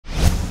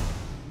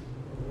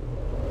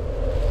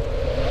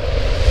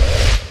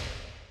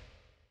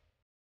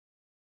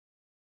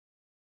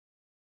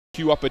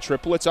cue up a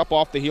triple. It's up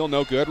off the heel,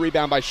 no good.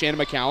 Rebound by Shannon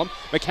McCallum.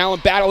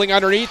 McCallum battling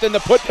underneath, and the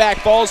putback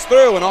falls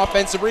through. An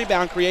offensive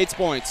rebound creates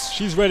points.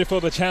 She's ready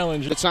for the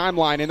challenge. The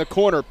timeline in the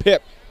corner.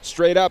 Pip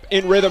straight up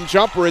in rhythm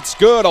jumper. It's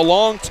good. A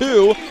long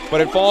two,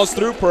 but it falls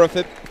through for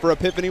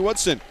Epiphany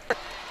Woodson.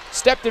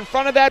 Stepped in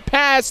front of that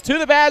pass to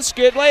the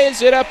basket,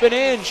 lays it up and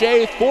in.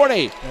 Jay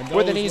Forney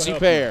with an easy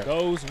pair.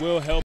 Those will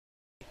help.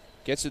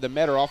 Gets to the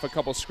Metter off a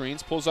couple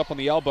screens, pulls up on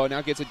the elbow,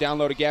 now gets it down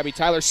low to Gabby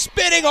Tyler,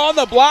 spinning on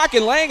the block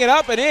and laying it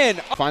up and in.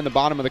 Find the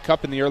bottom of the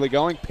cup in the early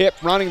going. Pip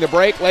running the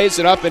break, lays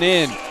it up and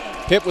in.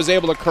 Pip was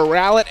able to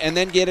corral it and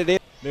then get it in.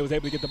 They was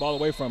able to get the ball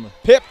away from her.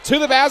 Pip to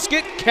the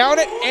basket, count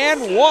it,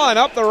 and one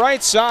up the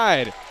right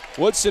side.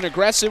 Woodson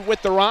aggressive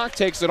with the rock,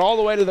 takes it all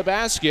the way to the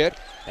basket.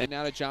 And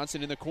now to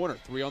Johnson in the corner.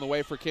 Three on the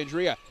way for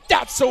Kendria.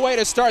 That's the way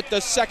to start the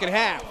second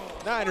half.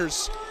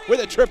 Niners with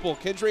a triple.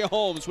 Kendria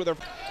Holmes with her.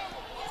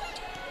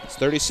 It's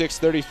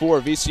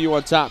 36-34. VCU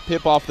on top.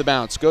 Pip off the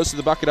bounce. Goes to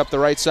the bucket up the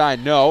right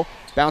side. No.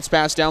 Bounce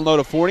pass down low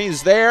to Forney.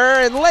 Is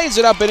there and lays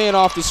it up and in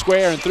off the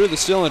square and through the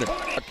cylinder.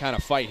 What kind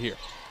of fight here?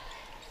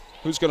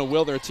 Who's going to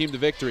will their team to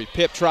victory?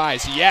 Pip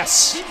tries.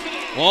 Yes.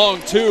 Long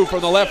two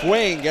from the left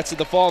wing. Gets it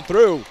to fall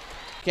through.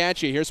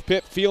 Catchy. Here's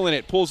Pip feeling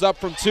it. Pulls up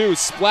from two.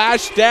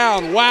 Splash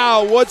down.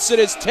 Wow, Woodson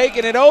is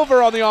taking it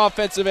over on the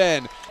offensive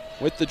end.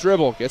 With the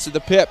dribble. Gets it to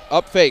Pip.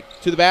 Up fake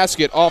to the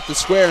basket. Off the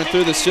square and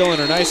through the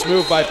cylinder. Nice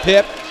move by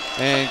Pip.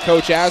 And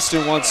Coach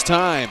Aston wants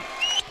time.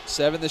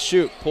 7 to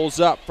shoot. Pulls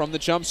up from the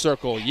jump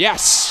circle.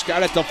 Yes.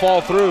 Got it to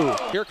fall through.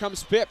 Here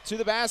comes Pip to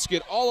the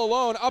basket. All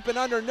alone. Up and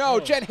under. No.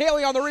 Jen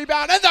Haley on the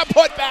rebound. And the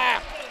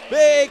putback.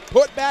 Big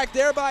putback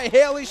there by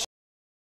Haley.